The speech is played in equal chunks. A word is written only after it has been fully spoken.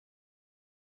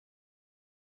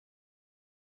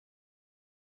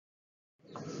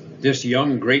This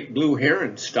young great blue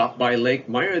heron stopped by Lake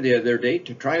Meyer the other day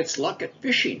to try its luck at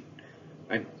fishing.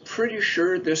 I'm pretty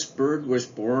sure this bird was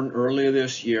born earlier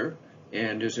this year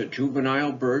and is a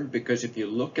juvenile bird because if you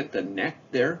look at the neck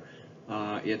there,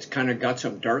 it's kind of got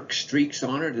some dark streaks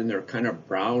on it and they're kind of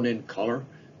brown in color.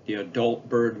 The adult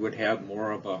bird would have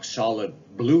more of a solid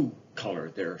blue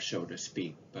color there, so to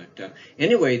speak. But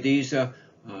anyway, these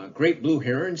great blue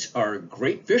herons are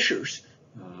great fishers.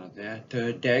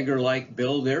 That dagger-like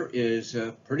bill there is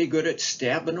pretty good at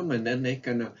stabbing them, and then they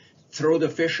can throw the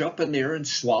fish up in the air and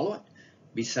swallow it.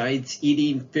 Besides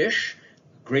eating fish,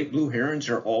 great blue herons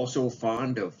are also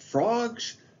fond of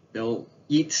frogs. They'll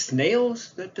eat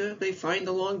snails that they find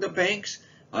along the banks.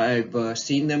 I've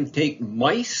seen them take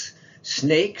mice,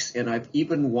 snakes, and I've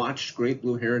even watched great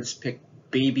blue herons pick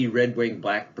baby red-winged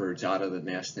blackbirds out of the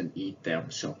nest and eat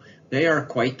them. So they are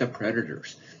quite the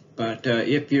predators. But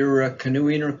if you're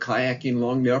canoeing or kayaking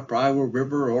along the Upper Iowa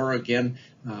River, or again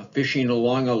fishing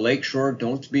along a lakeshore,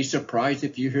 don't be surprised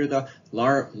if you hear the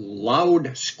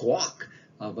loud squawk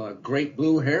of a great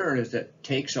blue heron as it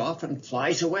takes off and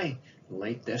flies away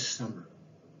late this summer.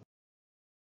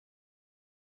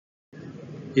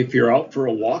 If you're out for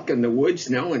a walk in the woods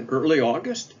now in early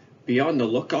August, be on the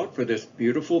lookout for this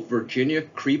beautiful Virginia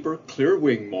creeper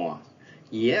clearwing moth.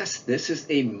 Yes, this is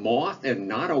a moth and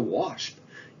not a wasp.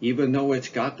 Even though it's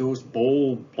got those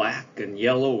bold black and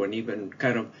yellow and even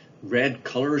kind of red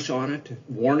colors on it,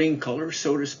 warning colors,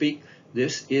 so to speak,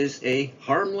 this is a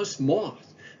harmless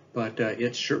moth. But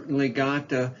it's certainly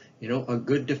got, a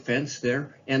good defense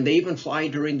there. And they even fly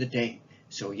during the day.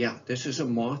 So yeah, this is a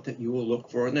moth that you will look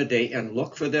for in the day, and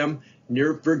look for them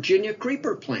near Virginia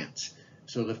creeper plants.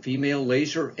 So the female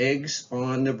lays her eggs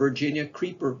on the Virginia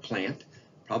creeper plant,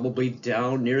 probably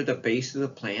down near the base of the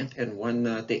plant, and when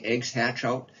the eggs hatch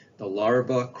out, the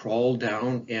larvae crawl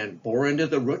down and bore into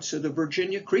the roots of the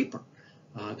Virginia creeper.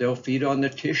 They'll feed on the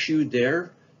tissue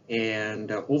there and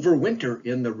overwinter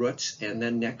in the roots, and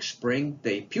then next spring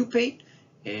they pupate,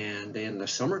 and in the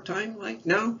summertime, like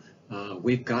now,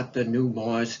 we've got the new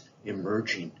moths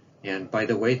emerging. And by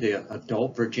the way, the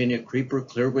adult Virginia creeper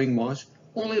clearwing moths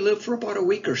only live for about a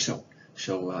week or so.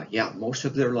 So yeah, most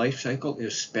of their life cycle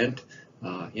is spent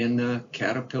in the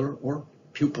caterpillar or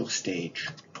pupal stage.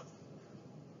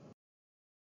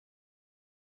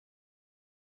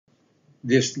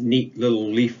 This neat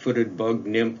little leaf-footed bug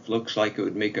nymph looks like it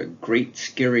would make a great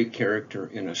scary character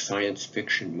in a science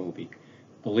fiction movie.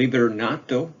 Believe it or not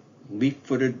though,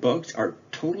 leaf-footed bugs are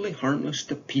totally harmless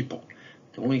to people.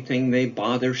 The only thing they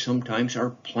bother sometimes are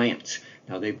plants.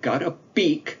 Now they've got a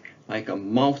beak, like a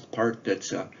mouth part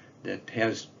that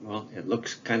has, well, it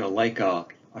looks kind of like a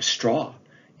straw.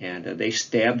 And they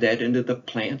stab that into the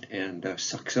plant and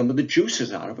suck some of the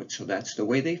juices out of it. So that's the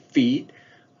way they feed.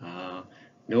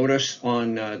 Notice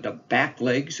on the back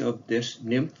legs of this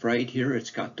nymph right here,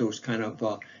 it's got those kind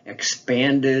of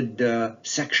expanded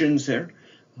sections there.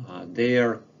 They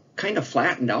are kind of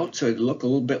flattened out, so they look a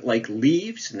little bit like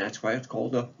leaves, and that's why it's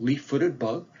called a leaf-footed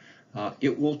bug.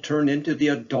 It will turn into the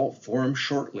adult form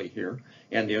shortly here,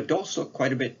 and the adults look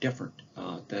quite a bit different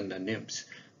than the nymphs.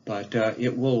 But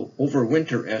it will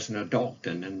overwinter as an adult,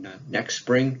 and then next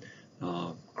spring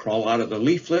crawl out of the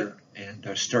leaf litter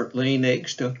and start laying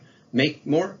eggs to make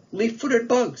more leaf-footed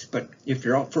bugs. But if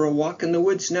you're out for a walk in the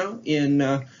woods now in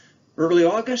early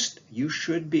August, you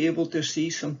should be able to see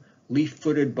some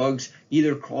leaf-footed bugs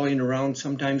either crawling around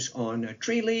sometimes on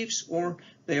tree leaves, or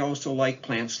they also like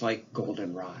plants like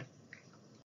goldenrod.